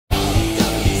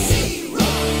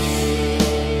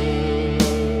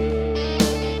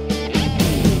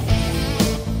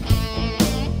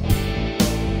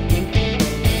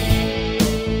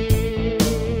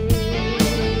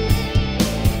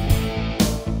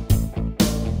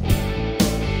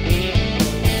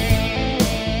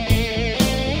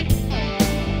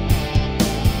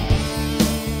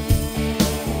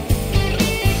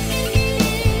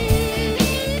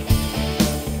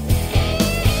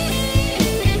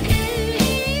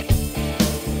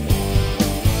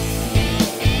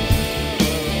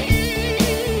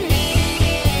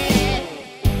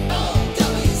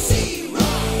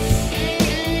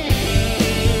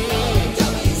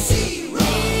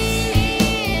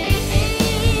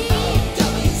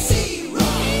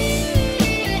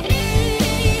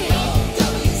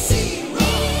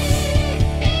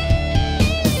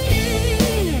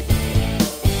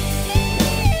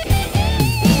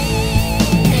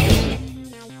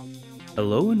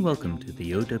Hello and welcome to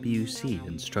the OWC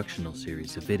instructional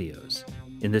series of videos.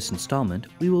 In this installment,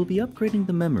 we will be upgrading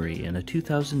the memory in a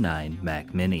 2009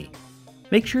 Mac Mini.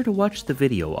 Make sure to watch the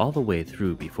video all the way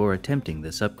through before attempting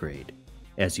this upgrade.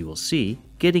 As you will see,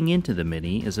 getting into the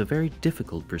Mini is a very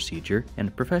difficult procedure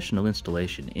and professional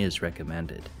installation is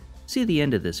recommended. See the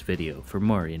end of this video for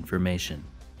more information.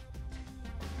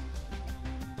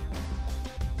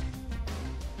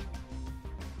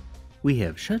 We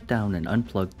have shut down and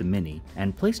unplugged the Mini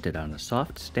and placed it on a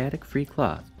soft static-free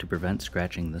cloth to prevent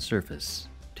scratching the surface.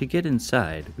 To get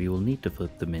inside, we will need to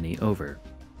flip the Mini over.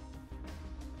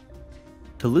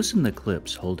 To loosen the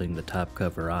clips holding the top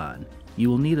cover on, you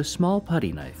will need a small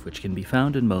putty knife which can be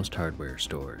found in most hardware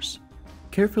stores.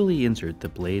 Carefully insert the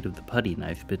blade of the putty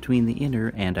knife between the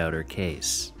inner and outer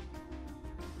case.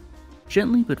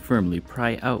 Gently but firmly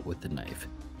pry out with the knife.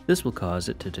 This will cause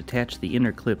it to detach the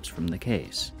inner clips from the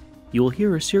case. You will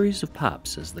hear a series of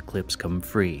pops as the clips come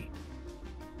free.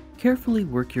 Carefully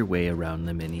work your way around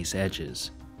the Mini's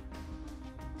edges.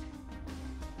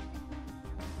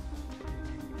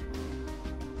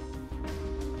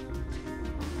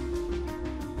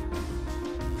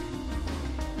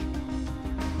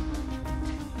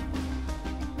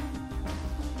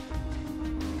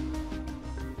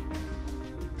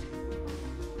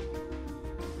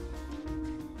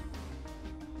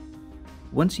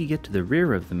 Once you get to the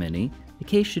rear of the Mini, the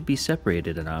case should be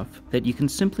separated enough that you can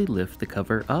simply lift the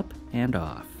cover up and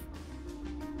off.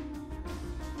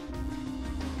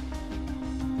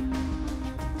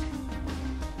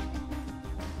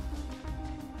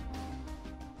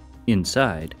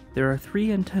 Inside, there are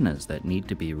 3 antennas that need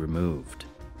to be removed.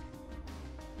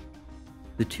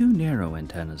 The 2 narrow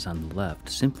antennas on the left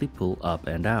simply pull up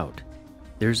and out.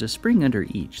 There's a spring under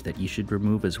each that you should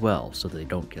remove as well so they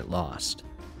don't get lost.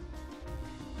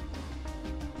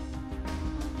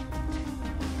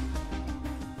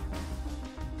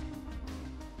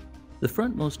 The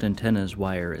frontmost antenna's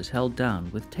wire is held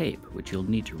down with tape, which you'll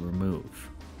need to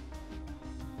remove.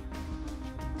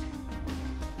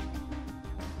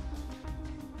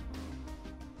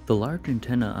 The large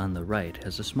antenna on the right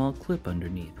has a small clip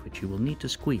underneath which you will need to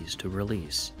squeeze to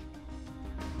release.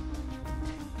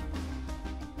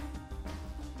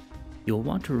 You'll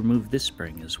want to remove this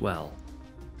spring as well.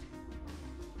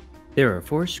 There are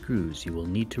 4 screws you will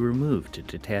need to remove to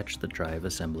detach the drive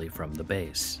assembly from the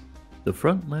base. The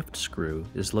front left screw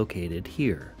is located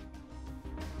here.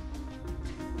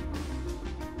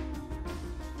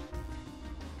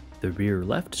 The rear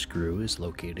left screw is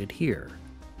located here.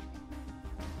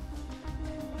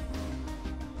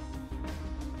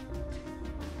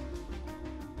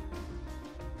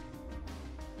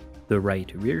 The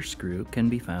right rear screw can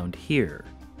be found here.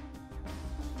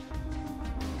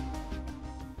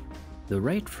 The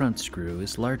right front screw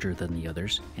is larger than the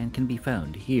others and can be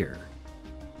found here.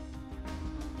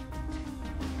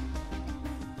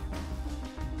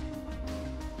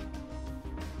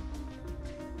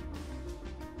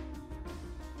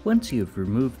 Once you have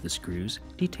removed the screws,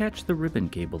 detach the ribbon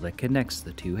cable that connects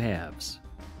the 2 halves.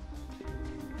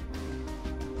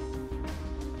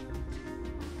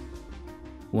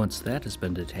 Once that has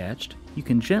been detached, you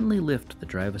can gently lift the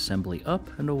drive assembly up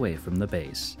and away from the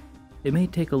base. It may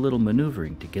take a little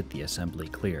maneuvering to get the assembly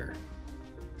clear.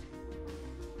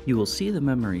 You will see the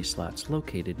memory slots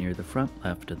located near the front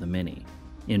left of the Mini.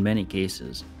 In many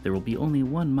cases, there will be only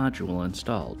 1 module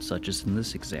installed, such as in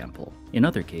this example. In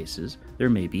other cases,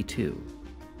 there may be 2.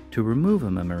 To remove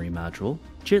a memory module,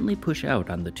 gently push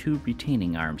out on the 2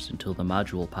 retaining arms until the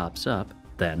module pops up,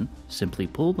 then simply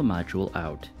pull the module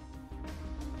out.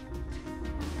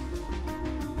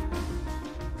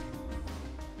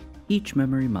 Each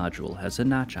memory module has a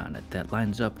notch on it that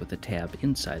lines up with a tab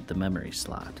inside the memory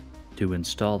slot. To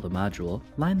install the module,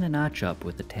 line the notch up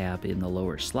with the tab in the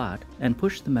lower slot and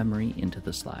push the memory into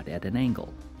the slot at an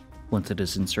angle. Once it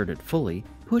is inserted fully,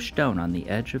 push down on the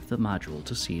edge of the module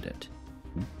to seat it.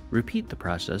 Repeat the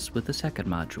process with the second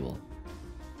module.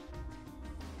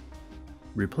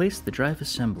 Replace the drive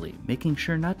assembly, making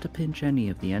sure not to pinch any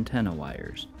of the antenna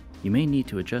wires. You may need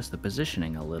to adjust the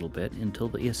positioning a little bit until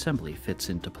the assembly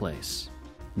fits into place.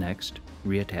 Next,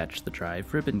 reattach the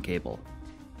drive ribbon cable.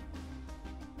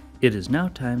 It is now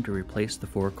time to replace the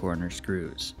 4 corner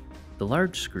screws. The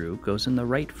large screw goes in the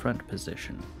right front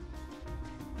position.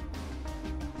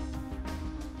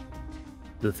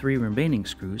 The 3 remaining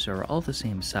screws are all the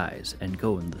same size and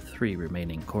go in the 3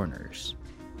 remaining corners.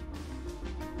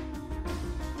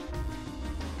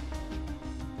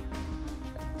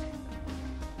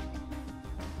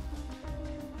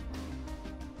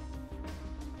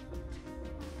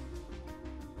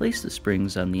 Place the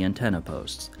springs on the antenna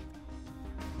posts.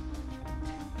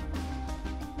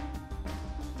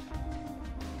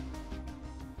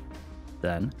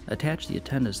 Then, attach the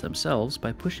antennas themselves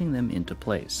by pushing them into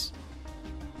place.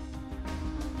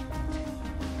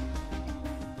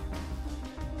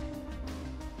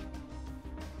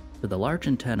 For the large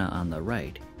antenna on the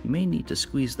right, you may need to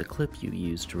squeeze the clip you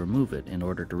used to remove it in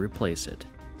order to replace it.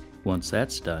 Once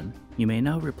that's done, you may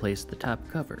now replace the top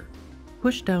cover.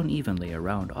 Push down evenly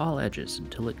around all edges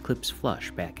until it clips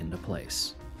flush back into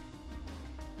place.